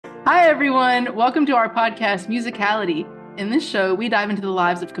Hi, everyone. Welcome to our podcast, Musicality. In this show, we dive into the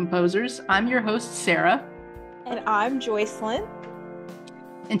lives of composers. I'm your host, Sarah. And I'm Joycelyn.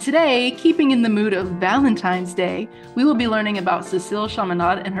 And today, keeping in the mood of Valentine's Day, we will be learning about Cécile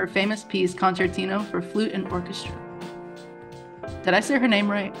Chaminade and her famous piece, Concertino for Flute and Orchestra. Did I say her name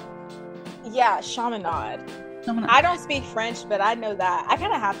right? Yeah, Chaminade. I don't speak French, but I know that. I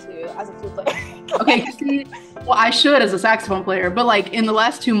kind of have to as a flute player. Okay, see, well, I should as a saxophone player, but like in the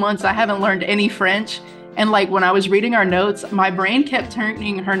last 2 months, I haven't learned any French. And like when I was reading our notes, my brain kept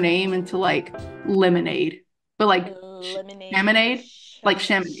turning her name into like lemonade, but like Lemonade. chaminade, like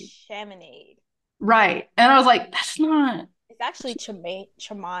chaminade. Chaminade. Right. And I was like, that's not. It's actually chaminade.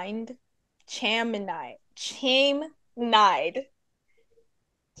 Chaminade. Chaminade.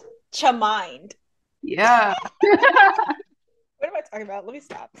 Chaminade. Yeah. What am I talking about? Let me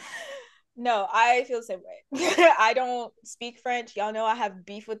stop. No, I feel the same way. I don't speak French. Y'all know I have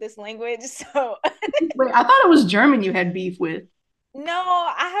beef with this language. So Wait, I thought it was German you had beef with. no,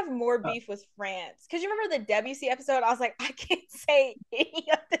 I have more beef with France. Because you remember the Debussy episode? I was like, I can't say any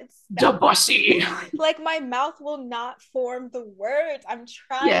of this stuff. Debussy. Like, my mouth will not form the words. I'm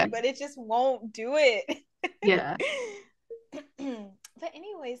trying, Yeah. but it just won't do it. Yeah. But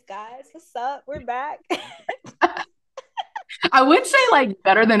anyways, guys, what's up? We're back. I would say like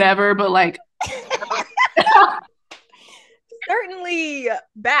better than ever, but like Certainly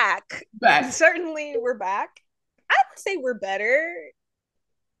back. back. Certainly we're back. I would say we're better.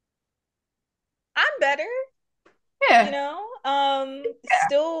 I'm better, Yeah. you know.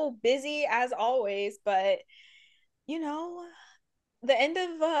 Still busy as always, but you know, the end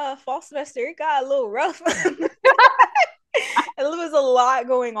of fall semester it got a little rough. It was a lot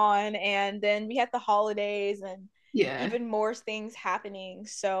going on, and then we had the holidays and Yeah. even more things happening.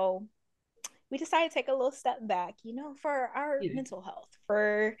 So we decided to take a little step back, you know, for our mental health,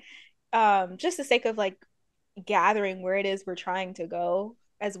 for just the sake of like gathering where it is we're trying to go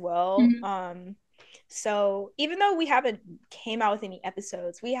as well. So even though we haven't came out with any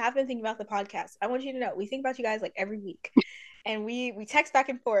episodes, we have been thinking about the podcast. I want you to know we think about you guys like every week. And we text back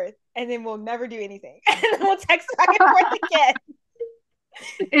and forth, and then we'll never do anything. And then we'll text back and forth again.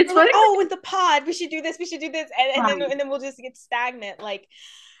 It's We're funny. like, oh, with the pod, we should do this, and then we'll just get stagnant. Like,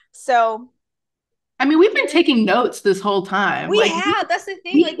 so I mean, we've been taking notes this whole time. we have. That's the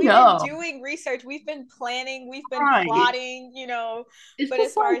thing. Like, we've been doing research, we've been planning, we've been plotting, you know. But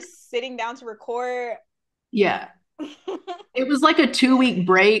as far as sitting down to record, yeah, it was like a 2 week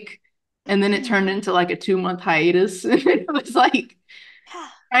break, and then it turned into like a 2 month hiatus. It was like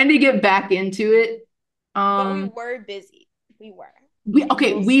trying to get back into it. But we were busy. We were.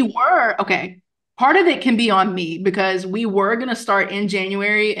 Okay. Part of it can be on me because we were gonna start in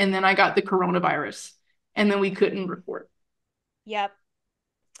January, and then I got the coronavirus, and then we couldn't record. Yep.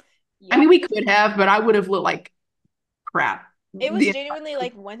 I mean, we could have, but I would have looked like crap. It was genuinely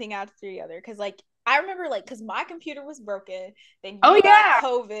like one thing after the other. Cause like I remember like because my computer was broken, then you got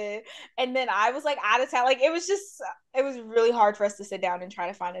COVID, and then I was like out of town. Like it was really hard for us to sit down and try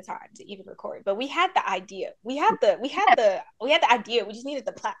to find a time to even record. But we had the idea. We had the idea. We just needed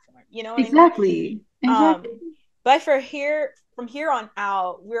the platform, you know what exactly. I mean? Exactly. But from here on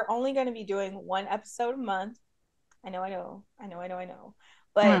out, we're only gonna be doing one episode a month. I know.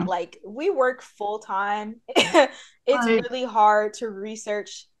 But like we work full time. It's really hard to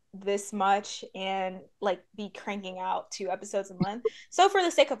research this much and like be cranking out 2 episodes a month. So for the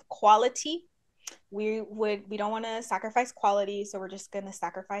sake of quality, we don't want to sacrifice quality, so we're just gonna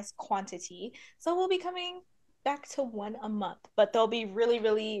sacrifice quantity. So we'll be coming back to one a month, but they'll be really,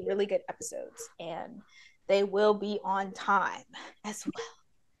 really, really good episodes, and they will be on time as well.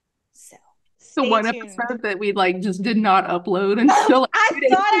 So the one episode that we like just did not upload until I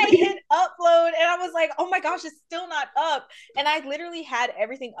thought I hit upload and I was like, oh my gosh, it's still not up. And I literally had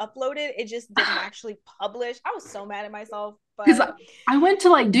everything uploaded. It just didn't actually publish. I was so mad at myself. Because I went to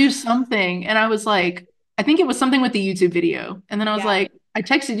like do something and I was like, I think it was something with the YouTube video. And then I was like, I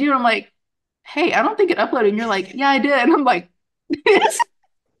texted you and I'm like, hey, I don't think it uploaded. And you're like, yeah, I did. And I'm like, I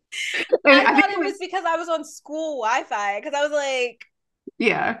thought it was because I was on school Wi-Fi. Because I was like,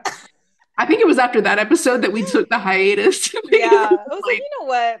 yeah. I think it was after that episode that we took the hiatus. Yeah, I was like, you know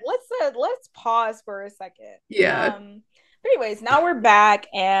what? Let's pause for a second. Yeah. But anyways, now we're back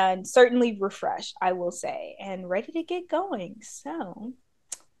and certainly refreshed, I will say, and ready to get going. So,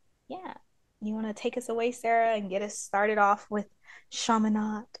 yeah, you want to take us away, Sarah, and get us started off with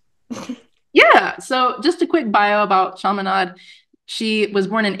Chaminade? Yeah. So, just a quick bio about Chaminade. She was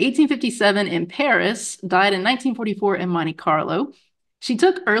born in 1857 in Paris, died in 1944 in Monte Carlo. She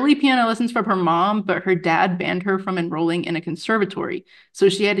took early piano lessons from her mom, but her dad banned her from enrolling in a conservatory, so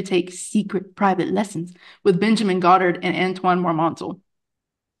she had to take secret private lessons with Benjamin Goddard and Antoine Marmontel.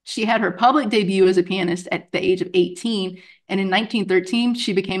 She had her public debut as a pianist at the age of 18, and in 1913,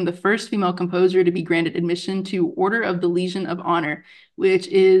 she became the first female composer to be granted admission to Order of the Legion of Honor, which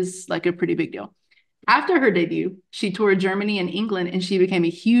is like a pretty big deal. After her debut, she toured Germany and England, and she became a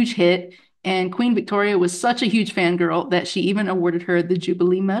huge hit. And Queen Victoria was such a huge fangirl that she even awarded her the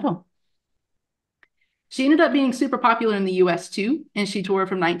Jubilee Medal. She ended up being super popular in the US too, and she toured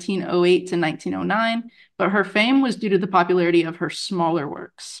from 1908 to 1909, but her fame was due to the popularity of her smaller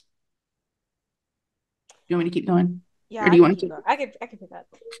works. Do you want me to keep going? Yeah, Or do I you could want keep to? going. I could pick up.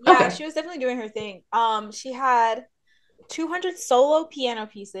 Yeah, Okay. she was definitely doing her thing. She had 200 solo piano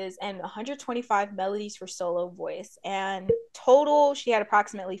pieces and 125 melodies for solo voice, and total she had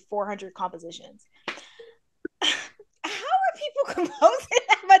approximately 400 compositions. How are people composing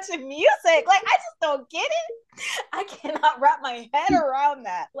that much of music? Like, I just don't get it. I cannot wrap my head around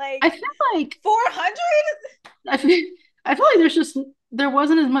that. Like, I feel like 400? I feel, I feel like there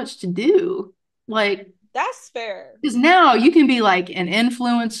wasn't as much to do. Like That's fair. because now you can be like an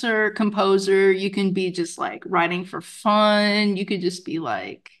influencer, composer, you can be just like writing for fun, you could just be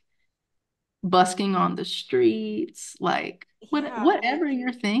like busking on the streets, like Yeah, but whatever like,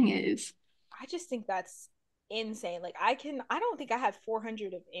 your thing is. I just think that's insane. Like, I don't think I had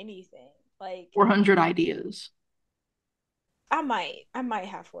 400 of anything. Like, 400 ideas. I might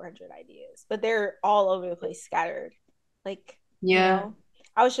have 400 ideas, but they're all over the place, scattered. Like, Yeah.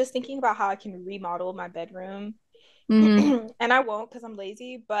 I was just thinking about how I can remodel my bedroom, Hmm. and I won't because I'm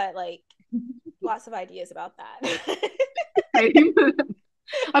lazy, but like, lots of ideas about that. Right.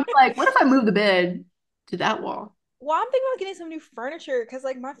 I'm like, what if I move the bed to that wall? Well, I'm thinking about getting some new furniture because,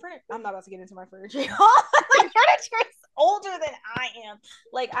 like, my furniture. I'm not about to get into my furniture. My furniture is older than I am.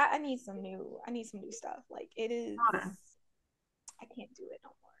 Like, I need some new. I need some new stuff. Like, it is. I can't do it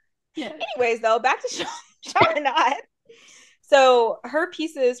no Yeah. more. Anyways, though, back to Chaminade. So her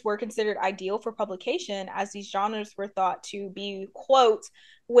pieces were considered ideal for publication as these genres were thought to be, quote,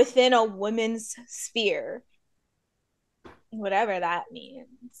 within a woman's sphere, whatever that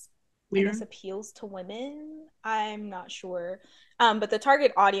means. I guess Weird. appeals to women. I'm not sure. But the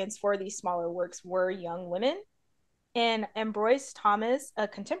target audience for these smaller works were young women. And Ambroise Thomas, a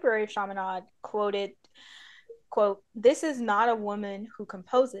contemporary of Chaminade, quoted, quote, "This is not a woman who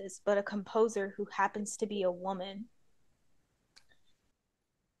composes, but a composer who happens to be a woman."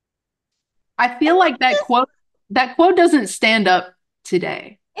 I And feel like, like that quote doesn't stand up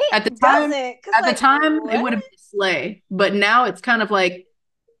today. At the it time, doesn't, because at the like, time it what? would have been slay, but now it's kind of like,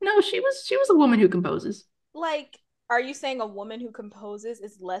 no, she was a woman who composes. Like, are you saying a woman who composes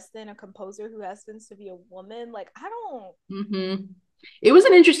is less than a composer who happens to be a woman? Like, I don't. Hmm. It was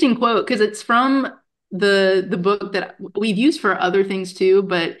an interesting quote because it's from the book that we've used for other things too,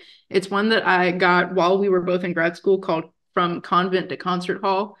 but it's one that I got while we were both in grad school called From Convent to Concert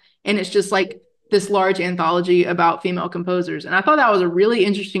Hall. And it's just like this large anthology about female composers. And I thought that was a really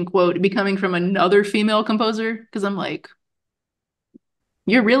interesting quote to be coming from another female composer because I'm like,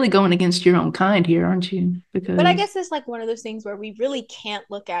 you're really going against your own kind here, aren't you? But I Because guess it's like one of those things where we really can't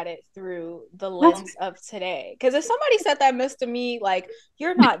look at it through the that's lens of today. Because if somebody said that mess to me, like,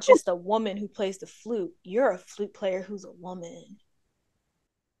 you're not just a woman who plays the flute, you're a flute player who's a woman.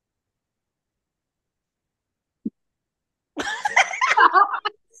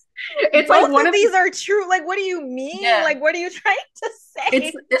 it's like Both one of of these are true. Like, what do you mean? yeah. Like, what are you trying to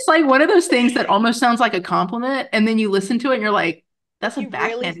It's say? it's like one of those things that almost sounds like a compliment, and then you listen to it and you're like, If that's a you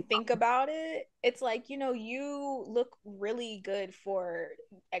really backhanded think about it, it's like, you look really good for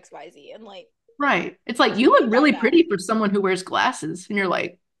XYZ. And like, right. It's like what you you look mean by really that? pretty for someone who wears glasses, and you're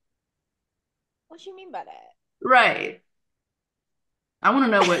like, What you mean by that? right. I want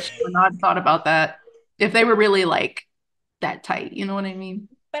to know what Chaminade thought about that. If they were really like that tight, you know what I mean?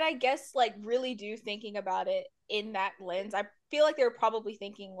 But I guess like really do thinking about it in that lens, I feel like they were probably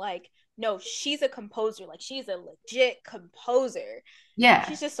thinking like, no, she's a composer, like she's a legit composer. Yeah.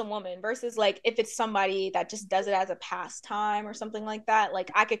 She's just a woman versus like if it's somebody that just does it as a pastime or something like that,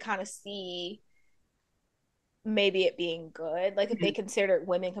 like I could kind of see maybe it being good. Like if they considered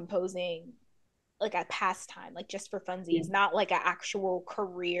women composing like a pastime, like just for Yeah. funsies, not like an actual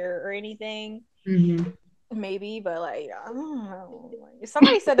career or anything. Hmm. Maybe, but like I don't know. Like, if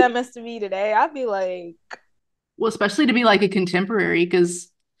somebody said that mess to me today, I'd be like, Well, especially to be like a contemporary, because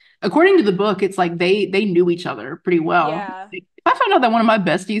according to the book, it's like they knew each other pretty well. yeah, Like, if I found out that one of my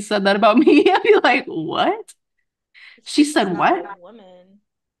besties said that about me, I'd be like, what? She she's just said not a what? woman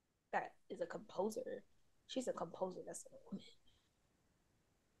that is a composer. She's a composer that's a woman.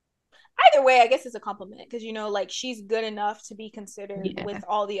 either way, I guess it's a compliment because like she's good enough to be considered Yeah. with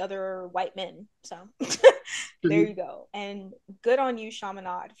all the other white men. So there you go. And good on you,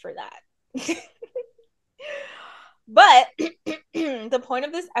 Chaminade, for that. But the point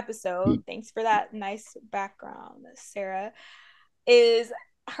of this episode, thanks for that nice background, Sarah, is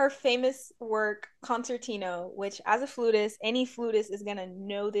her famous work Concertino, which as a flutist, any flutist is gonna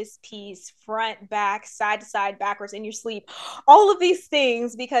know this piece front, back, side to side, backwards, in your sleep, all of these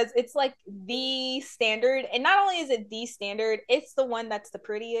things because it's like the standard. And not only is it the standard, it's the one that's the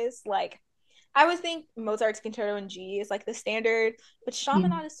prettiest. Like I would think Mozart's Concerto in G is like the standard, but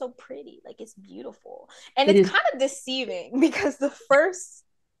Chaminade is so pretty. Like it's beautiful. And It it's is. kind of deceiving because the first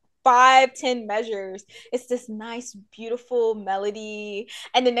 5-10 measures, it's this nice, beautiful melody.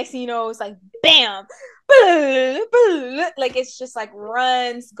 And the next thing you know, it's like bam, like it's just like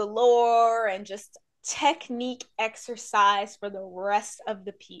runs galore and just technique exercise for the rest of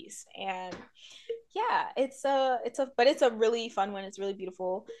the piece. And yeah, it's a really fun one. It's really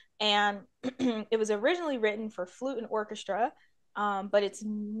beautiful, and it was originally written for flute and orchestra, but it's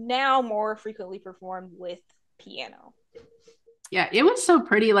now more frequently performed with piano. Yeah, it was so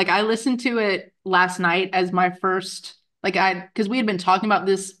pretty. Like I listened to it last night as my first, like because we had been talking about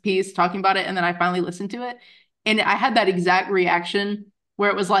this piece, talking about it, and then I finally listened to it, and I had that exact reaction where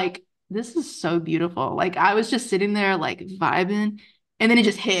it was like, this is so beautiful. Like I was just sitting there like vibing, and then it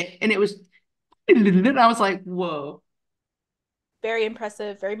just hit, and it was, and I was like, whoa. Very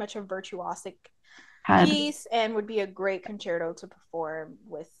impressive, very much a virtuosic Had piece, and would be a great concerto to perform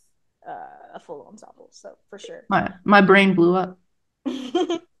with a full ensemble. So for sure. my brain blew up.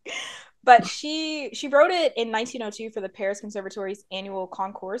 But she wrote it in 1902 for the Paris Conservatory's annual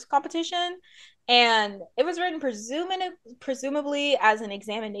concours competition, and it was written presumably as an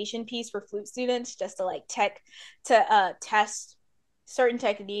examination piece for flute students, just to like test certain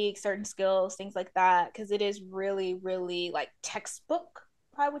techniques, certain skills, things like that, because it is really, really like textbook,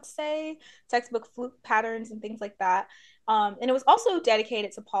 I would say, textbook flute patterns and things like that. And it was also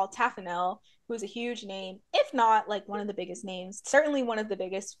dedicated to Paul Taffanel, who's a huge name, if not like one of the biggest names, certainly one of the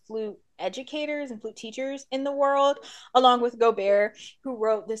biggest flute educators and flute teachers in the world, along with Gobert, who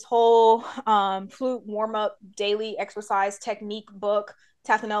wrote this whole flute warm up daily exercise technique book.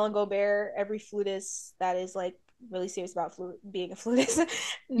 Taffanel and Gobert, every flutist that is like really serious about being a flutist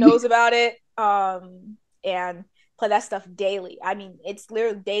knows about it. And play that stuff daily. I mean, it's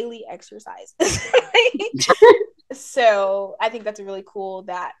literally daily exercise. So I think that's really cool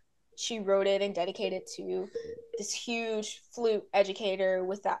that she wrote it and dedicated to this huge flute educator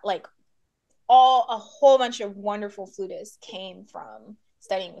with that, like a whole bunch of wonderful flutists came from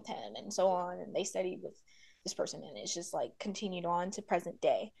studying with him and so on, and they studied with this person, and it's just like continued on to present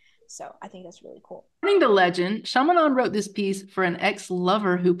day. So I think that's really cool. According to legend, Chaminade wrote this piece for an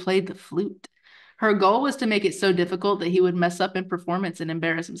ex-lover who played the flute. Her goal was to make it so difficult that he would mess up in performance and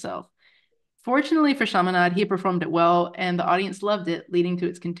embarrass himself. Fortunately for Chaminade, he performed it well, and the audience loved it, leading to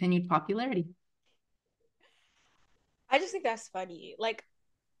its continued popularity. I just think that's funny. Like,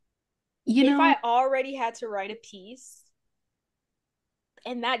 You if know, I already had to write a piece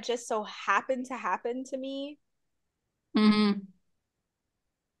and that just so happened to happen to me, mm-hmm,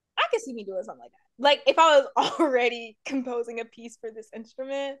 I could see me doing something like that. Like if I was already composing a piece for this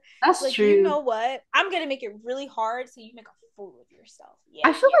instrument, that's like you true. know what? I'm gonna make it really hard so you make a fool of yourself. Yeah,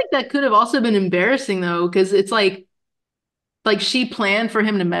 I feel yeah. like that could have also been embarrassing though, because it's like she planned for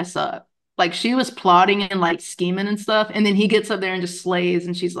him to mess up. Like she was plotting and like scheming and stuff, and then he gets up there and just slays,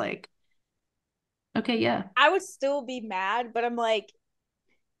 and she's like, "Okay, yeah." I would still be mad, but I'm like,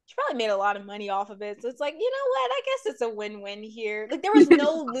 she probably made a lot of money off of it. So it's like, you know what? I guess it's a win-win here. Like there was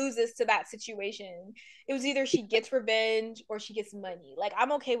no loses to that situation. It was either she gets revenge or she gets money. Like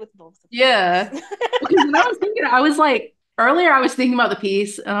I'm okay with both of Yeah. those. Because when I was thinking, I was like, earlier I was thinking about the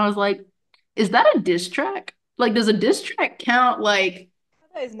piece and I was like, is that a diss track? Like, does a diss track count like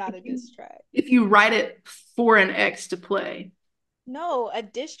That is not if a you, diss track. if you write it for an ex to play? No, a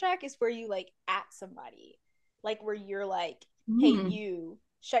diss track is where you like at somebody, like where you're like, "Hey, Hmm. you,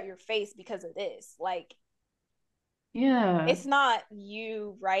 shut your face because of this." Like, Yeah. it's not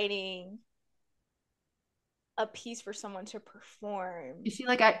you writing a piece for someone to You perform. see,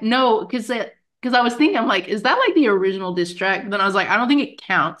 like I no, because I was thinking, I'm like, is that like the original diss track? Then I was like, I don't think it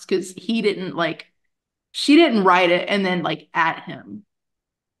counts because he didn't like she didn't write it and then like at him.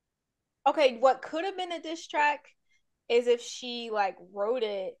 Okay, what could have been a diss track is if she like wrote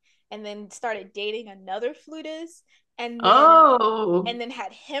it and then started dating another flutist and then Oh,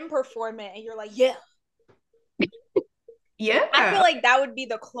 had him perform it, and you're like, "Yeah." I feel yeah, like that would be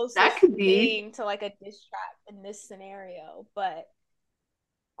the that closest could be. thing to like a diss track in this scenario, but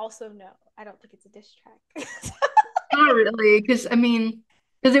Also, no, I don't think it's a diss track. Not really, because I mean,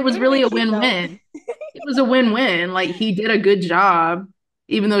 because it It was would have really been a cute though. win-win. It was a win-win. Like he did a good job,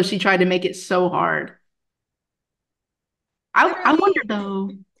 even though she tried to make it so hard. I wonder Literally,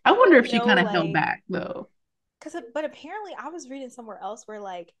 though. I I wonder want if to she know kind of held like, back though. because but apparently I was reading somewhere else where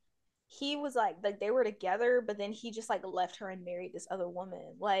like he was like they were together, but then he just like left her and married this other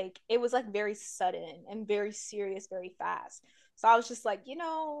woman. Like it was like very sudden and very serious, very fast. So I was just like,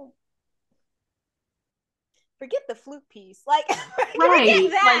 forget the flute piece. Like forget Right.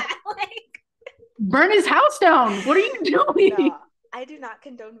 Like that. Like burn his house down. What are you no, doing? I do not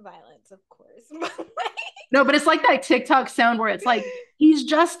condone violence, of course. But like No, but it's like that TikTok sound where it's like, he's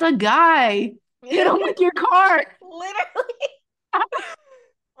just a guy. Hit him with your car. literally.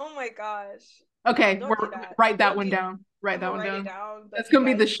 Oh my gosh. No, Okay, don't do we're that. write that Don't one do down. Write I'm that gonna one write it down. down, but That's you gonna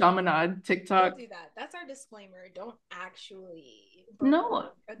be the guys Chaminade don't TikTok. do that. That's our disclaimer. Don't actually burn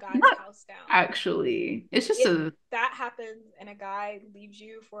No, a guy's not house down. actually. It's just If a that happens and a guy leaves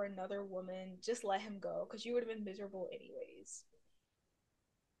you for another woman, just let him go because you would have been miserable anyways.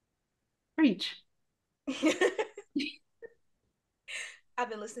 reach. I've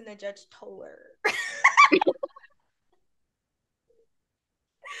been listening to Judge Toller.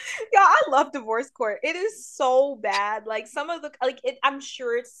 Yeah, I love divorce court. It is so bad. Like some of the like it, I'm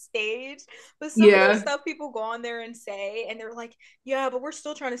sure it's staged, but some of the Yeah. stuff people go on there and say, and they're like, "Yeah, but we're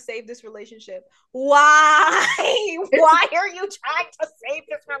still trying to save this relationship." Why? It's Why are you trying to save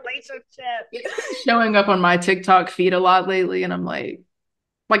this relationship? it's been showing up on my TikTok feed a lot lately, and I'm like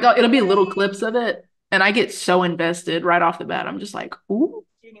it'll be little Right? clips of it, and I get so invested right off the bat. I'm just like, ooh,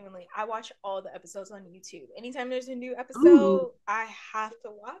 Genuinely, I watch all the episodes on YouTube. Anytime there's a new ooh. episode, I have to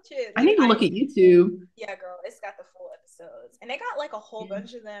watch it. I Like need to look I at YouTube. Yeah, girl, it's got the full episodes, and they got like a whole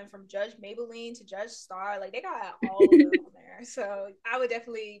bunch of them from Judge Maybelline to Judge Star. Like they got all of them on there, so I would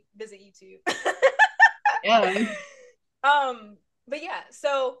definitely visit YouTube. Yeah. But yeah,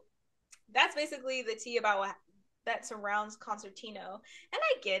 so that's basically the tea about what that surrounds Concertino, and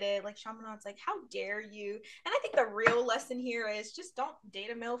I get it. Like Chaminade's like, how dare you? And I think the real lesson here is just don't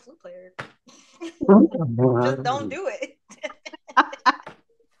date a male flute player. Just don't do it.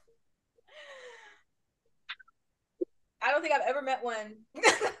 I don't think I've ever met one.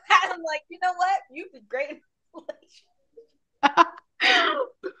 I'm like, you know what? You'd be great in a relationship.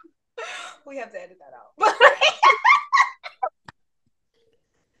 We have to edit that out.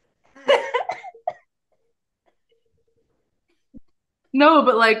 No,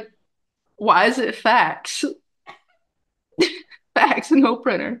 but like, why is it facts? Facts, no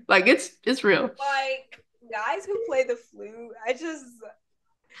printer. Like it's real. Like guys who play the flute,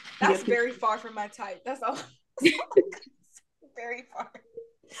 that's Yep. very far from my type. That's all. Very far.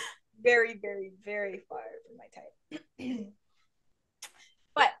 Very, very, very far from my type.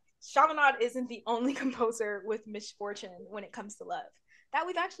 But Chaminade isn't the only composer with misfortune when it comes to love that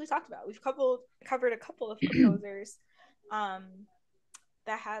we've actually talked about. We've covered a couple of composers um,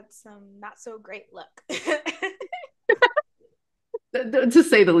 that had some not so great luck. To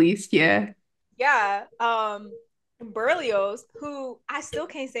say the least, yeah. Yeah. Berlioz, who I still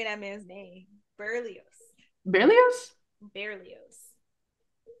can't say that man's name. Berlioz. Berlioz? Berlioz.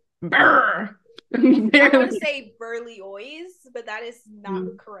 Brr. I want to Berlioz. say Berlioz, but that is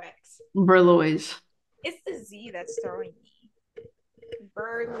not correct. Berlioz. It's the Z that's throwing me.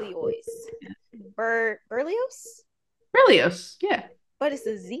 Berlioz. Berlioz? Berlioz, yeah. But it's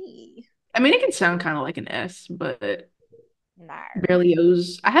a Z. I mean, it can sound kind of like an S, but Nar.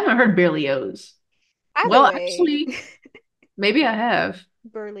 Berlioz. I haven't heard Berlioz. Either Well, way, actually, maybe I have.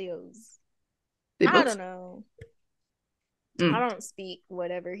 Berlioz. They I both. don't know. I Mm. don't speak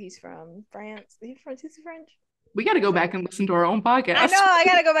whatever he's from. France. Is he French? We got to go back and listen to our own I know podcast. I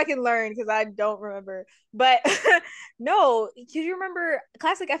gotta go back and learn because I don't remember. But no, do you remember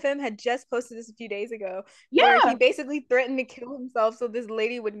Classic FM had just posted this a few days ago where he Yeah, basically threatened to kill himself so this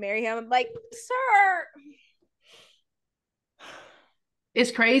lady would marry him? I'm like, sir,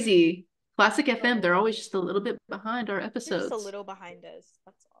 it's crazy. Classic FM, they're no, always just a little bit behind our they're just a episodes. little behind us.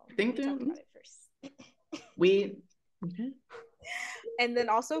 That's all. I think We they're talked about it first. we okay. And then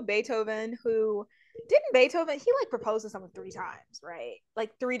also Beethoven, who didn't Beethoven, he like proposed to someone 3 times, right?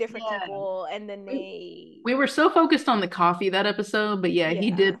 Like three different Yeah. people, and then We, they, we were so focused on the coffee that episode, but yeah, he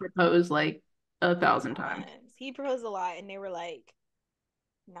yeah, did propose like a three thousand times. times. He proposed a lot, and they were like,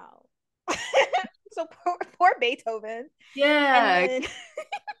 no. So poor Beethoven. And Yeah, then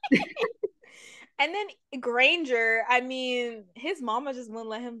and then Granger, I mean, his mama just wouldn't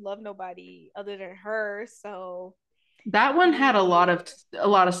let him love nobody other than her. So that one had he a lot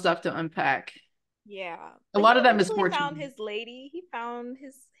of stuff to unpack. Yeah. A But he lot of that eventually found misfortune his lady. He found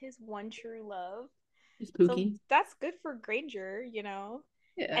his one true love. is So Pookie. that's good for Granger, you know.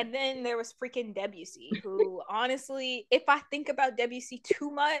 Yeah. And then there was freaking Debussy, who honestly, if I think about Debussy too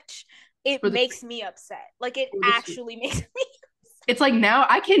much, it For the makes me upset. Like it for the street. actually makes me It's like now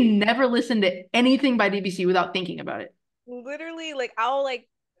I can never listen to anything by DBC without thinking about it. literally like I'll like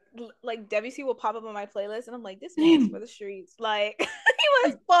Debussy will pop up on my playlist and I'm like, this man was for Same. the streets. Like he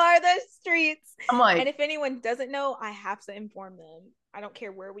was for the streets. I'm And like, if anyone doesn't know, I have to inform them. I don't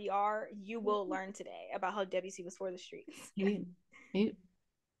care where we are, you will learn today about how Debussy was for the streets. he, he,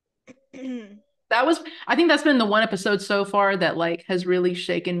 that was I think that's been the one episode so far that like has really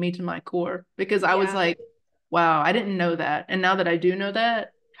shaken me to my core because I was Yeah. like, wow, I didn't know that. And now that I do know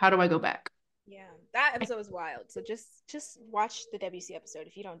that, how do I go back? Yeah, that episode was wild. So just watch the WC episode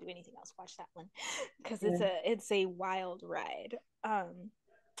if you don't do anything else. Watch that one because Yeah. it's a wild ride.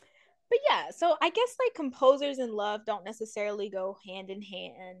 But yeah, so I guess like composers and love don't necessarily go hand in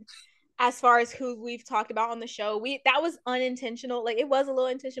hand. As far as who we've talked about on the show, we that was unintentional. Like it was a little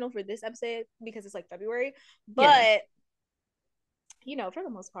intentional for this episode because it's like February, Yeah. but you know, for the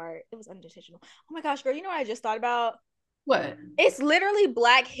most part, it was unintentional. Oh my gosh, girl, you know what I just thought about? What? It's literally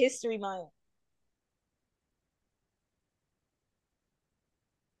Black History Month.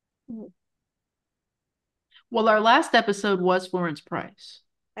 Well, our last episode was Florence Price.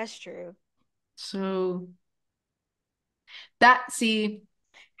 That's true. So that see,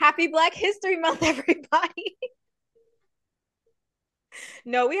 Happy Black History Month, everybody.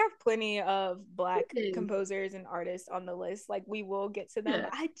 No, we have plenty of Black composers and artists on the list. Like, we will get to them. yeah.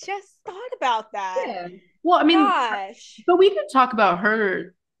 But I just thought about that. Yeah. Well, I mean, Gosh. but we could talk about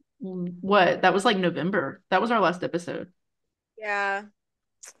her. What? That was like November. That was our last episode. Yeah,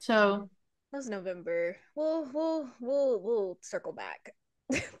 So it was November. We'll circle back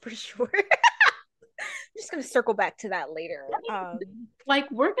for sure. I'm just gonna circle back to that later. like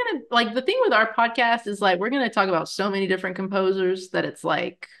we're gonna like the thing with our podcast is like we're gonna talk about so many different composers that it's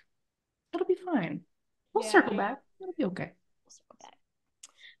like it'll be fine. We'll Yeah, circle back. It'll be okay. we'll circle back.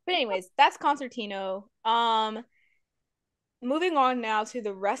 But anyways, that's Concertino. Moving on now to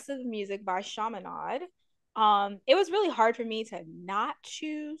the rest of the music by Chaminade. It was really hard for me to not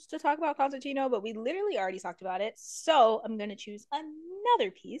choose to talk about Concertino, but we literally already talked about it. So I'm gonna choose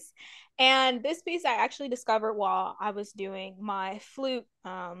another piece. And this piece I actually discovered while I was doing my flute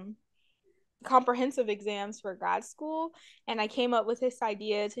comprehensive exams for grad school, and I came up with this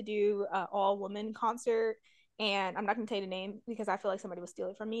idea to do an all woman concert. And I'm not gonna tell you the name because I feel like somebody will steal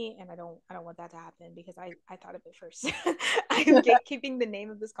it from me, and I don't want that to happen because I thought of it first. I'm gatekeeping the name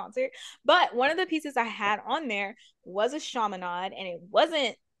of this concert, but one of the pieces I had on there was a chaminade, and it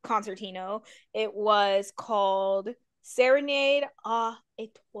wasn't concertino. It was called Serenade à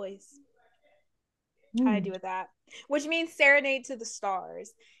Étoiles. How to do with that, which means serenade to the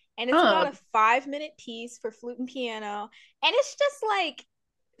stars. And it's about Oh, a 5-minute piece for flute and piano. And it's just like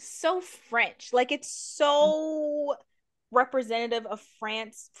so French. Like it's so representative of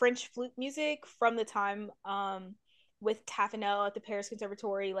French flute music from the time with Taffanel at the Paris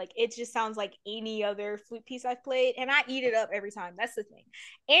Conservatory. Like it just sounds like any other flute piece I've played, and I eat it up every time. That's the thing.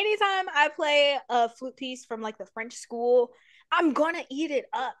 Anytime I play a flute piece from like the French school, I'm gonna eat it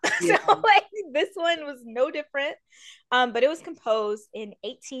up. So yeah. like this one was no different. But it was composed in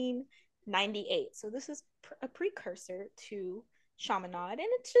 1898. So this is a precursor to Chaminade, and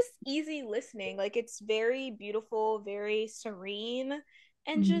it's just easy listening. Like it's very beautiful, very serene,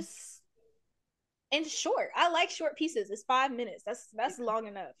 and Mhm. just and short. I like short pieces. It's 5 minutes. That's long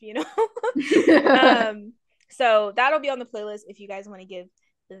enough, you know. um, so that'll be on the playlist if you guys want to give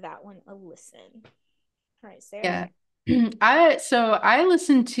that one a listen. All right, Sarah. Yeah. I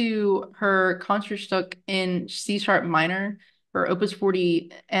listened to her Concertstück in C sharp minor for Opus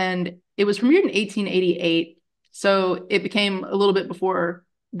 40, and it was premiered in 1888. So it became a little bit before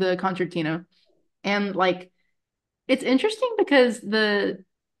the concertino. And like it's interesting because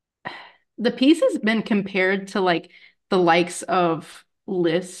the piece has been compared to like the likes of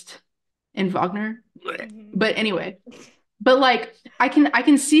Liszt and Wagner. Mm-hmm. But anyway, but like I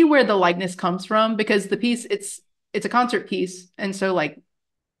can see where the likeness comes from because the piece Mm-hmm. it's a concert piece, and so like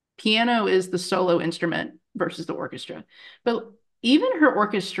piano is the solo instrument versus the orchestra. But even her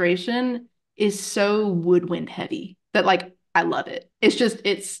orchestration is so woodwind heavy that like I love it.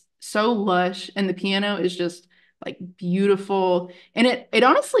 It's so lush, and the piano is just like beautiful. And it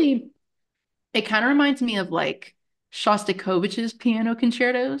honestly it kind of reminds me of like Shostakovich's piano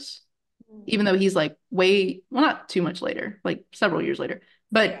concertos, even though he's like way, well, not too much later, like several years later.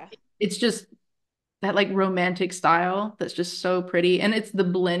 But Yeah. it's just that like romantic style that's just so pretty. And it's the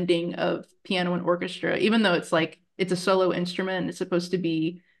blending of piano and orchestra, even though it's like it's a solo instrument and it's supposed to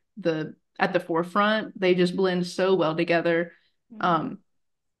be the at the forefront. They just blend so well together. Mm-hmm. Um,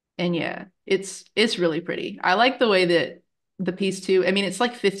 and yeah, it's really pretty. I like the way that the piece too. I mean, it's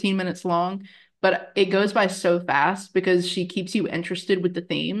like 15 minutes long, but it goes by so fast because she keeps you interested with the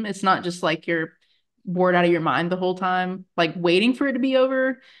theme. It's not just like you're bored out of your mind the whole time, like waiting for it to be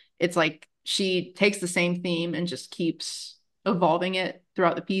over. It's like she takes the same theme and just keeps evolving it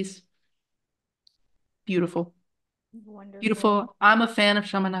throughout the piece. Beautiful. Wonderful. Beautiful. I'm a fan of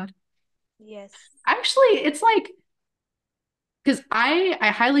Chaminade. Yes. Actually, it's like because I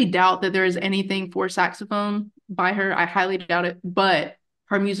highly doubt that there is anything for saxophone by her. I highly doubt it, but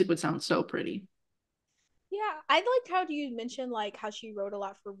her music would sound so pretty. Yeah, I liked how you mentioned like how she wrote a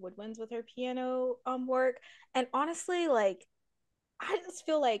lot for woodwinds with her piano work. And honestly, like I just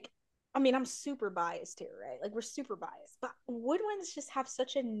feel like I mean, I'm super biased here, right? Like we're super biased, but woodwinds just have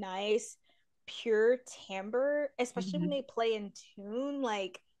such a nice pure timbre, especially when Mhm. they play in tune.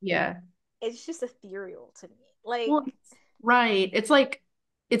 Like Yeah. it's just ethereal to me. Like Well, right. It's like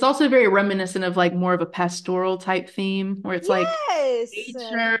it's also very reminiscent of like more of a pastoral type theme where it's like yes.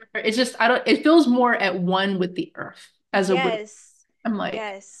 nature. It's just I don't it feels more at one with the earth as a wood. Yes. I'm like,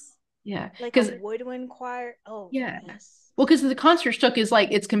 Yes. yeah. Like a Because woodwind choir. Oh, yeah. yes. Well, because the Concertstück is like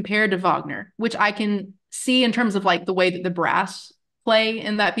it's compared to Wagner, which I can see in terms of like the way that the brass play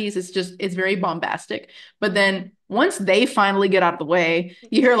in that piece. It's just it's very bombastic. But then once they finally get out of the way,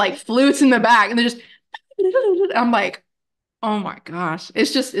 you hear like flutes in the back, and they're just I'm like, oh my gosh,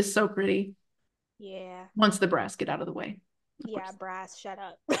 it's just it's so pretty Yeah. once the brass get out of the way, of Yeah, course. brass, shut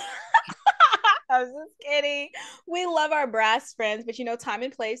up. I was just kidding. We love our brass friends, but you know, time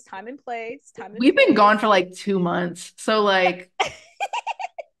and place, time and place, time and We've been gone place. for like 2 months, so like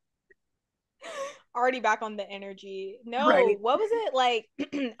Already back on the energy. No, right. what was it like?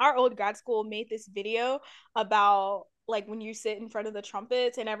 Our old grad school made this video about like when you sit in front of the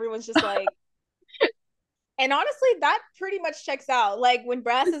trumpets and everyone's just like, and honestly, that pretty much checks out. Like when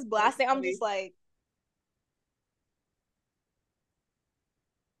brass is So blasting, I'm funny. just like,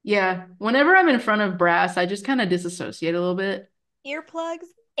 Yeah, whenever I'm in front of brass, I just kind of disassociate a little bit. earplugs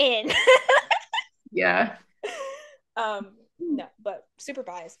in. Yeah. No, but super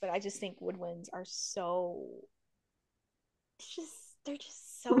biased, but I just think woodwinds are so just they're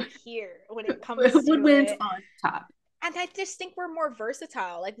just so here when it comes to Woodwinds it. on top. And I just think we're more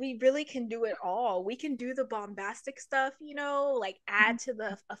versatile. Like we really can do it all. We can do the bombastic stuff, you know, like add to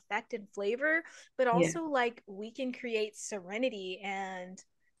the effect and flavor, but Yeah. also like we can create serenity and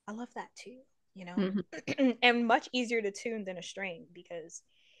I love that too, you know. Mhm. And much easier to tune than a string because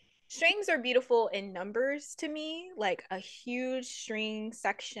strings are beautiful in numbers to me. Like a huge string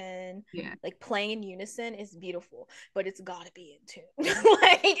section Yeah. like playing in unison is beautiful, but it's got to be in tune.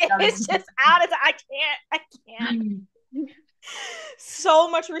 Like it's just out of I can't so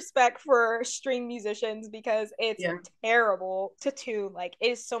much respect for string musicians because it's Yeah. terrible to tune. Like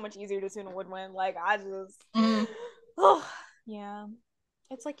it is so much easier to tune a woodwind. Like I just Mm. oh yeah,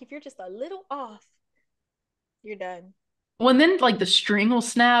 it's like if you're just a little off you're done. Well, and then like the string will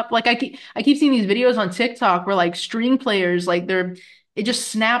snap. Like I keep seeing these videos on TikTok where like string players like they're it just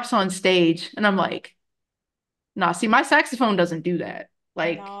snaps on stage, and I'm like, nah. See, my saxophone doesn't do that.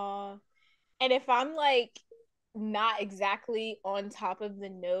 Like, No. And if I'm like not exactly on top of the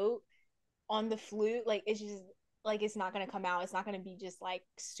note on the flute, like it's just like it's not gonna come out. It's not gonna be just like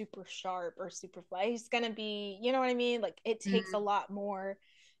super sharp or super flat. It's gonna be, you know what I mean? Like it takes a mm, lot more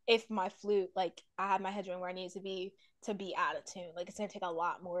if my flute, like I have my head drum where I need it to be out of tune. Like it's gonna take a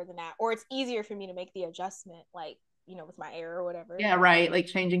lot more than that. Or it's easier for me to make the adjustment, like, you know, with my air or whatever. yeah, right. Like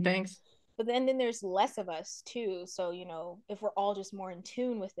changing things. But then there's less of us too. So, you know, if we're all just more in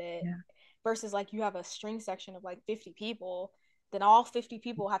tune with it, Yeah. versus like you have a string section of like 50 people, then all 50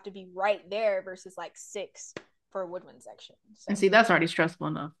 people have to be right there versus like six for a woodwind section. So, And see, that's already stressful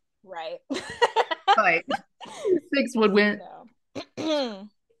enough. right. Like six would win. So,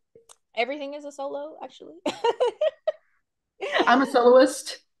 everything is a solo, actually. I'm a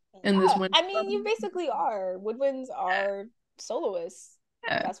soloist in this Yeah, one. I mean, you basically are. Woodwinds are soloists.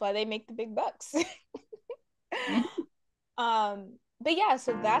 Yeah. That's why they make the big bucks. Mhm. But yeah,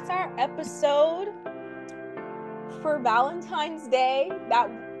 so that's our episode for Valentine's Day. That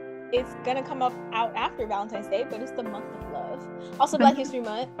it's gonna come up out after Valentine's Day, but it's the month of love. Also Black History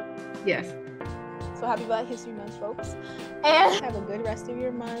Month. Yes. So happy Black History Month, folks. And have a good rest of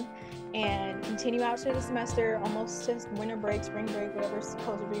your month and continue out to the semester, almost to winter break, spring break, whatever's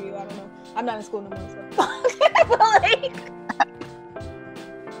closer for you. I don't know. I'm not in school no more, so but like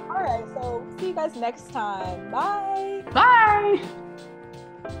all right, so see you guys next time. Bye. Bye.